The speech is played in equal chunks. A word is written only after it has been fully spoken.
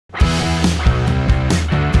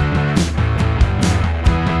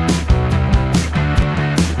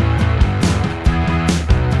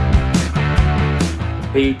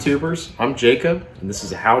Hey YouTubers, I'm Jacob, and this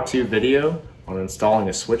is a how-to video on installing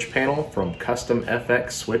a switch panel from Kustom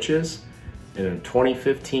FX switches in a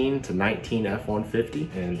 2015 to 19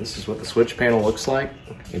 F150. And this is what the switch panel looks like.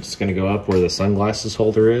 It's going to go up where the sunglasses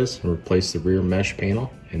holder is and replace the rear mesh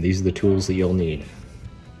panel. And these are the tools that you'll need.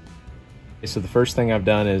 So the first thing I've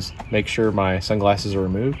done is make sure my sunglasses are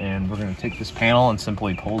removed, and we're going to take this panel and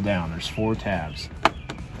simply pull down. There's 4 tabs.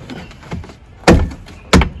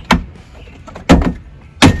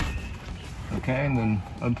 Okay, and then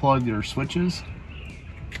unplug your switches.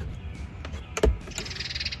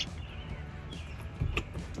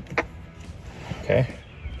 Okay,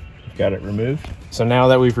 we've got it removed. So now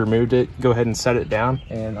that we've removed it, go ahead and set it down.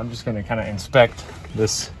 And I'm just gonna kind of inspect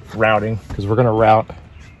this routing because we're gonna route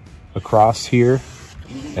across here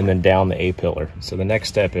and then down the A-pillar. So the next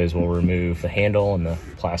step is we'll remove the handle and the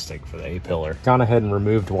plastic for the A-pillar. Gone ahead and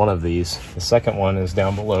removed one of these. The second one is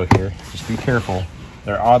down below here. Just be careful.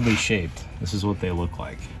 They're oddly shaped. This is what they look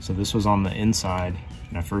like. So this was on the inside,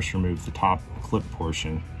 and I first removed the top clip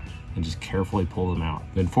portion and just carefully pull them out.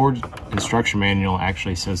 The Ford instruction manual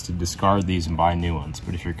actually says to discard these and buy new ones,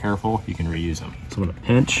 but if you're careful, you can reuse them. So I'm gonna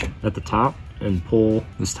pinch at the top and pull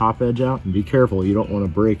this top edge out, and be careful, you don't wanna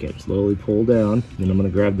break it. Slowly pull down, and then I'm gonna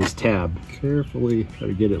grab this tab, carefully try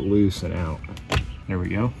to get it loose and out. There we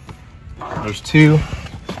go. There's 2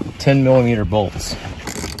 10mm bolts.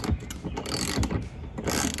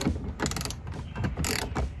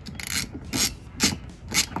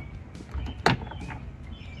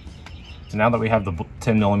 So now that we have the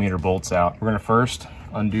 10mm bolts out, we're gonna first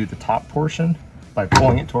undo the top portion by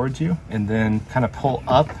pulling it towards you, and then kind of pull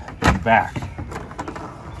up and back.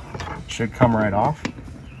 It should come right off.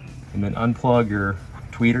 And then unplug your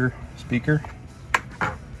tweeter speaker.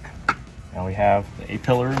 Now we have the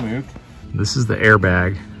A-pillar removed. This is the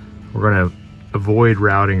airbag. We're gonna avoid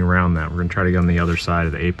routing around that. We're gonna try to get on the other side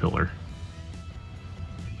of the A-pillar.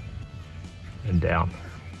 And down.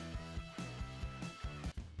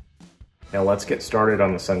 Now let's get started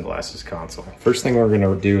on the sunglasses console. First thing we're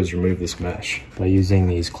gonna do is remove this mesh by using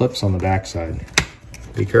these clips on the backside.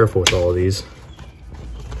 Be careful with all of these.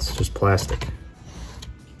 It's just plastic.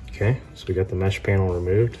 Okay, so we got the mesh panel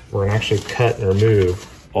removed. We're gonna actually cut and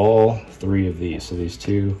remove all 3 of these. So these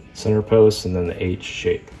 2 center posts and then the H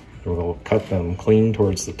shape. We'll cut them clean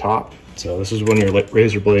towards the top. So this is when your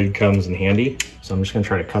razor blade comes in handy. So I'm just gonna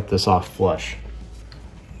try to cut this off flush.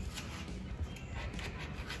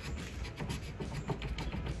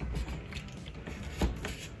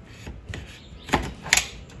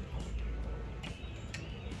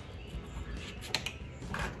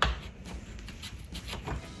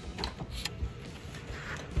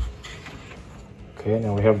 Okay,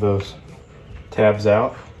 now we have those tabs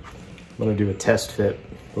out. I'm gonna do a test fit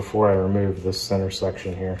before I remove this center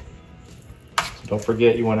section here. So don't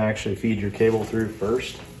forget, you wanna actually feed your cable through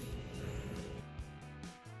first.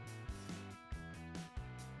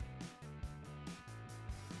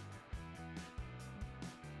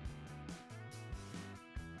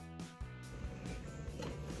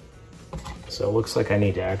 So it looks like I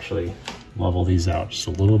need to actually level these out just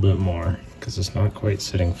a little bit more because it's not quite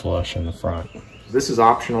sitting flush in the front. This is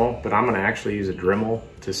optional, but I'm gonna actually use a Dremel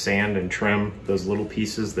to sand and trim those little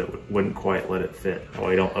pieces that wouldn't quite let it fit. That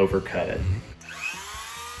way I don't overcut it.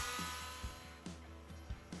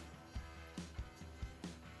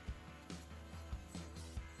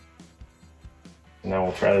 Now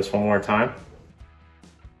we'll try this one more time.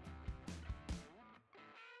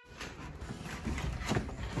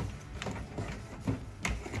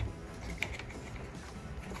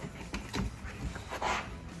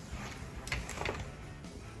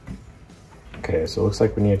 Okay, so it looks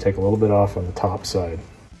like we need to take a little bit off on the top side.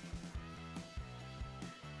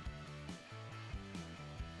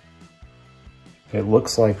 It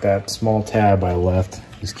looks like that small tab I left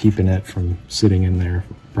is keeping it from sitting in there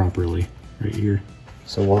properly, right here.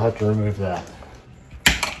 So we'll have to remove that.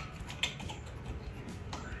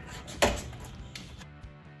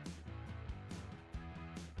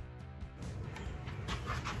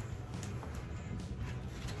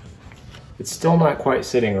 It's still not quite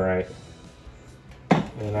sitting right.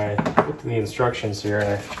 And I looked at the instructions here, and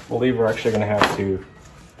I believe we're actually going to have to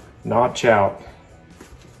notch out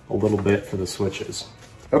a little bit for the switches.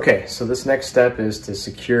 Okay, so this next step is to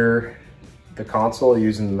secure the console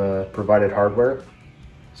using the provided hardware.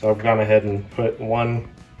 So I've gone ahead and put 1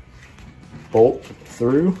 bolt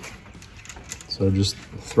through. So just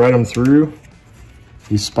thread them through.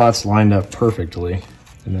 These spots lined up perfectly.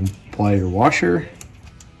 And then apply your washer,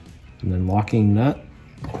 and then locking nut.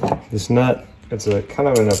 This nut, it's a kind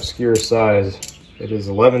of an obscure size. It is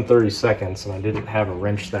 11/32, and I didn't have a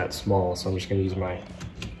wrench that small, so I'm just gonna use my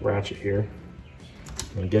ratchet here.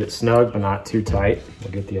 I'm gonna get it snug, but not too tight.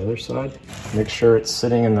 We'll get the other side. Make sure it's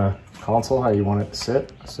sitting in the console how you want it to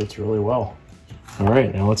sit. It sits really well. All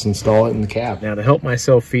right, now let's install it in the cab. Now to help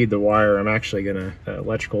myself feed the wire, I'm actually gonna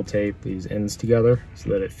electrical tape these ends together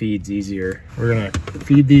so that it feeds easier. We're gonna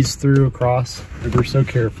feed these through across ever so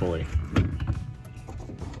carefully.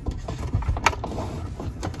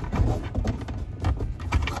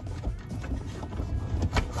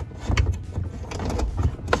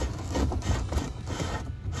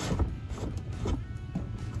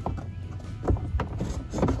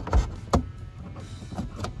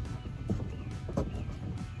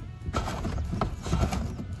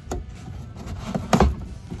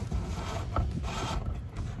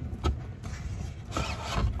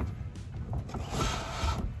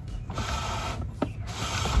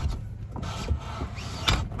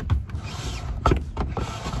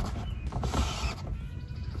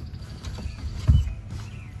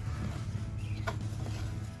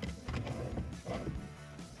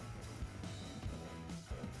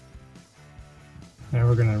 Now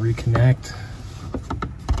we're going to reconnect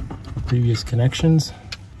the previous connections.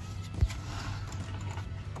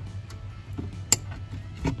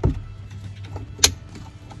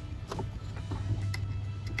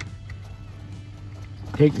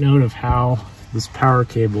 Take note of how this power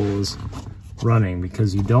cable is running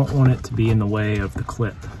because you don't want it to be in the way of the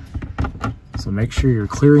clip. So make sure you're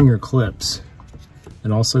clearing your clips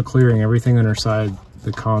and also clearing everything underside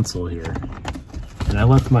the console here. And I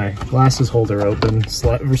left my glasses holder open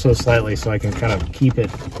ever so slightly so I can kind of keep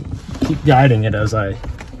guiding it as I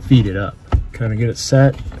feed it up. Kind of get it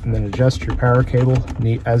set and then adjust your power cable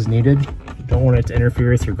as needed. You don't want it to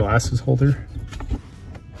interfere with your glasses holder.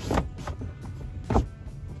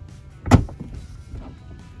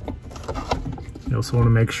 You also want to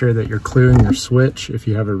make sure that you're clearing your switch if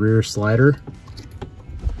you have a rear slider.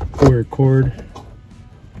 Pull your cord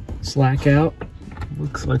slack out.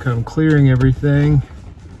 Looks like I'm clearing everything.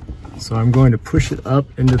 So I'm going to push it up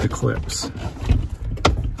into the clips.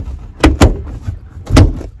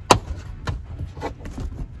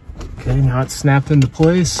 Okay, now it's snapped into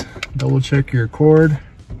place. Double check your cord.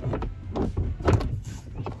 I'm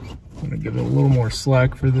gonna give it a little more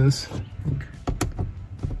slack for this.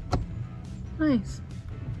 Nice.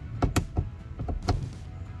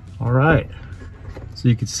 All right. So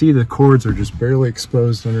you can see the cords are just barely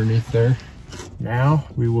exposed underneath there. Now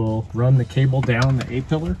we will run the cable down the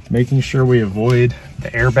A-pillar, making sure we avoid the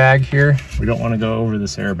airbag here. We don't want to go over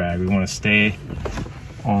this airbag. We want to stay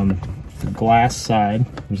on the glass side.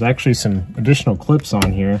 There's actually some additional clips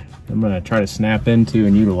on here I'm going to try to snap into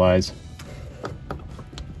and utilize.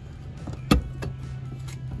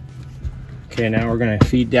 Okay, now we're going to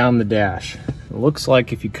feed down the dash. It looks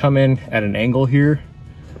like if you come in at an angle here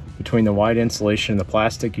between the wide insulation and the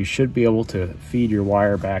plastic, you should be able to feed your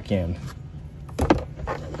wire back in.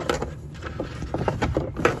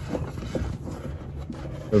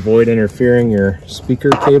 Avoid interfering your speaker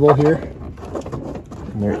cable here.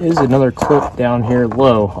 And there is another clip down here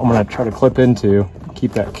low I'm going to try to clip into,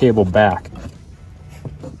 keep that cable back.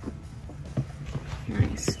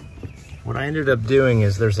 Nice. What I ended up doing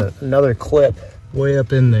is there's another clip way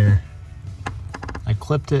up in there. I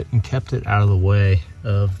clipped it and kept it out of the way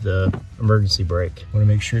of the emergency brake. I want to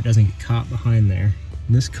make sure it doesn't get caught behind there.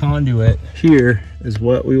 And this conduit here is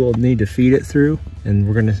what we will need to feed it through, and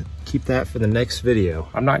we're going to keep that for the next video.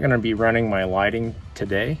 I'm not going to be running my lighting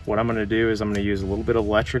today. What I'm going to do is I'm going to use a little bit of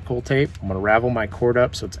electrical tape. I'm going to ravel my cord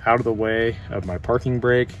up so it's out of the way of my parking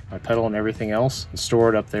brake, my pedal, and everything else, and store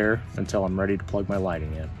it up there until I'm ready to plug my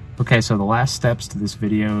lighting in. Okay, so the last steps to this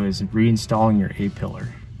video is reinstalling your A-pillar.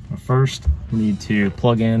 First, you need to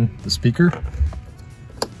plug in the speaker,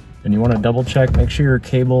 and you want to double check, make sure your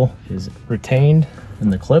cable is retained in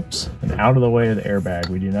the clips and out of the way of the airbag.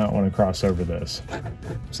 We do not want to cross over this.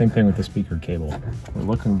 Same thing with the speaker cable. We're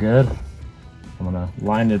looking good. I'm gonna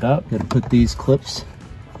line it up. Gotta put these clips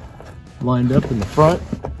lined up in the front.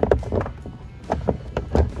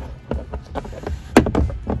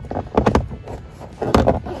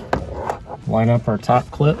 Line up our top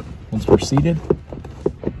clip once we're seated.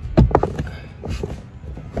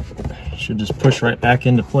 Should just push right back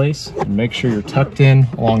into place, and make sure you're tucked in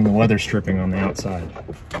along the weather stripping on the outside.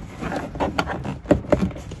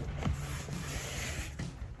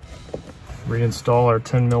 Reinstall our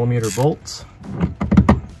 10mm bolts.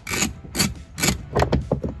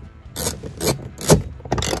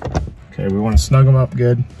 Okay, we want to snug them up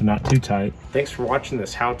good, but not too tight. Thanks for watching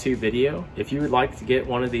this how-to video. If you would like to get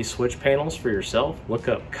one of these switch panels for yourself, look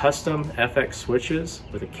up Kustom FX switches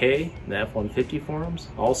with a K in the F150 forums.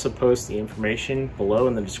 I'll also post the information below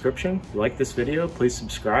in the description. If you like this video, please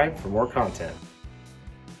subscribe for more content.